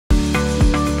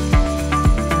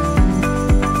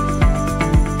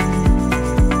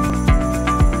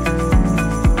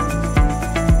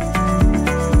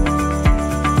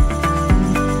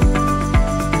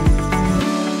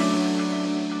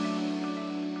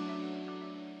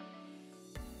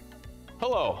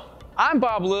Hello, I'm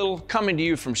Bob Little coming to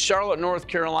you from Charlotte, North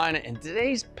Carolina, and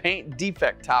today's paint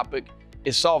defect topic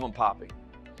is solvent popping.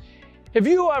 Have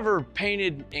you ever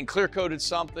painted and clear coated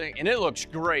something and it looks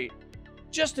great,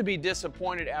 just to be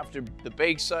disappointed after the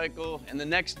bake cycle and the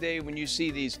next day when you see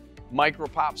these micro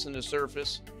pops in the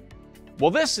surface?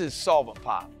 Well, this is solvent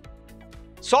pop.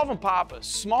 Solvent pop is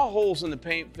small holes in the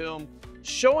paint film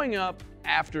showing up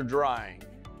after drying.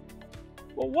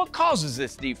 Well, what causes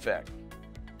this defect?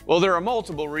 Well, there are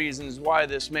multiple reasons why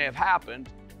this may have happened,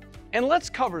 and let's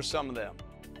cover some of them.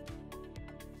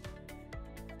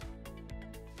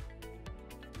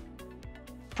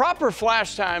 Proper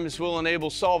flash times will enable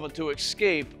solvent to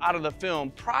escape out of the film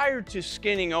prior to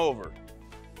skinning over,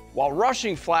 while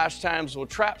rushing flash times will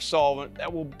trap solvent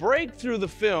that will break through the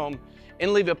film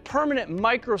and leave a permanent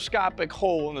microscopic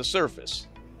hole in the surface.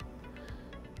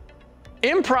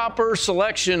 Improper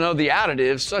selection of the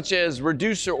additives, such as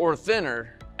reducer or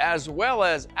thinner, as well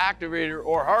as activator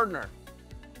or hardener.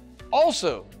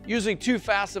 Also, using too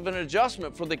fast of an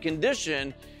adjustment for the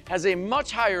condition has a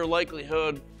much higher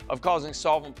likelihood of causing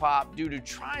solvent pop due to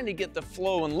trying to get the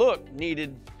flow and look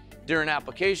needed during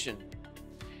application.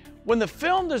 When the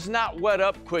film does not wet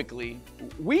up quickly,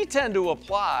 we tend to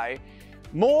apply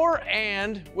more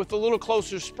and with a little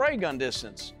closer spray gun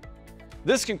distance.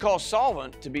 This can cause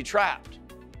solvent to be trapped.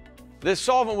 This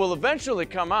solvent will eventually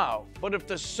come out, but if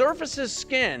the surface is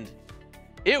skinned,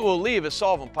 it will leave a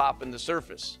solvent pop in the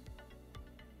surface.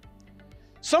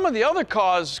 Some of the other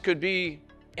causes could be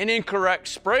an incorrect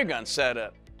spray gun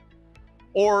setup,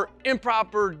 or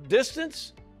improper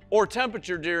distance or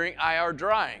temperature during IR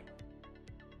drying.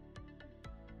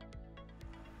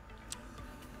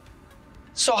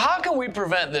 So how can we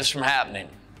prevent this from happening?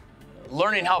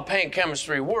 Learning how paint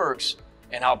chemistry works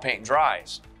and how paint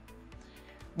dries.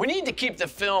 We need to keep the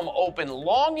film open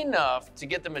long enough to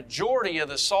get the majority of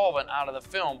the solvent out of the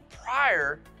film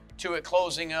prior to it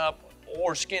closing up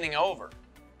or skinning over.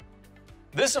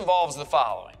 This involves the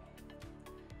following: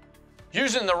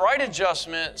 using the right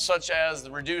adjustment, such as the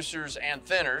reducers and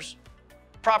thinners,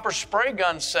 proper spray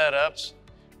gun setups,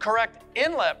 correct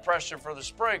inlet pressure for the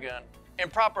spray gun,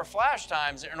 and proper flash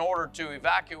times in order to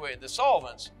evacuate the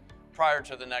solvents prior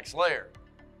to the next layer.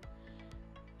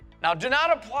 Now, do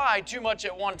not apply too much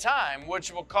at one time,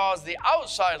 which will cause the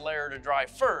outside layer to dry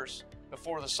first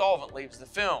before the solvent leaves the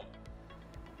film.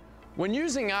 When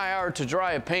using IR to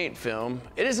dry a paint film,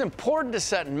 it is important to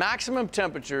set maximum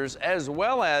temperatures as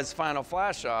well as final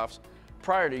flash offs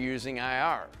prior to using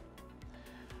IR.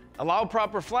 Allow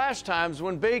proper flash times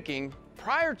when baking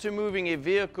prior to moving a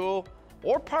vehicle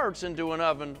or parts into an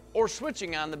oven or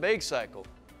switching on the bake cycle.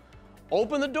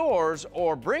 Open the doors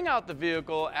or bring out the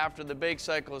vehicle after the bake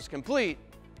cycle is complete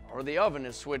or the oven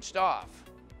is switched off.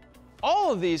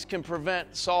 All of these can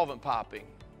prevent solvent popping.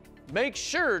 Make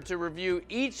sure to review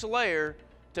each layer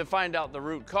to find out the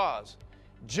root cause.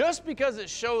 Just because it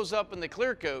shows up in the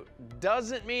clear coat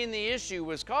doesn't mean the issue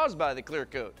was caused by the clear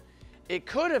coat. It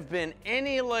could have been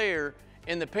any layer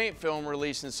in the paint film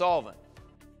releasing solvent.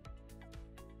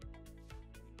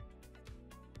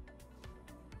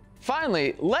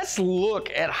 Finally, let's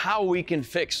look at how we can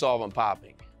fix solvent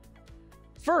popping.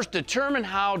 First, determine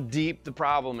how deep the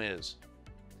problem is.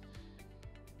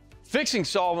 Fixing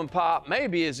solvent pop may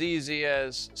be as easy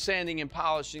as sanding and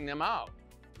polishing them out.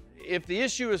 If the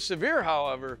issue is severe,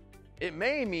 however, it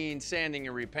may mean sanding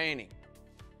and repainting.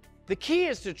 The key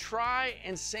is to try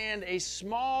and sand a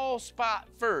small spot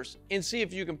first and see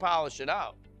if you can polish it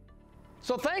out.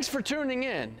 So thanks for tuning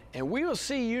in, and we will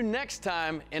see you next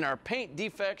time in our paint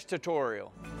defects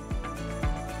tutorial.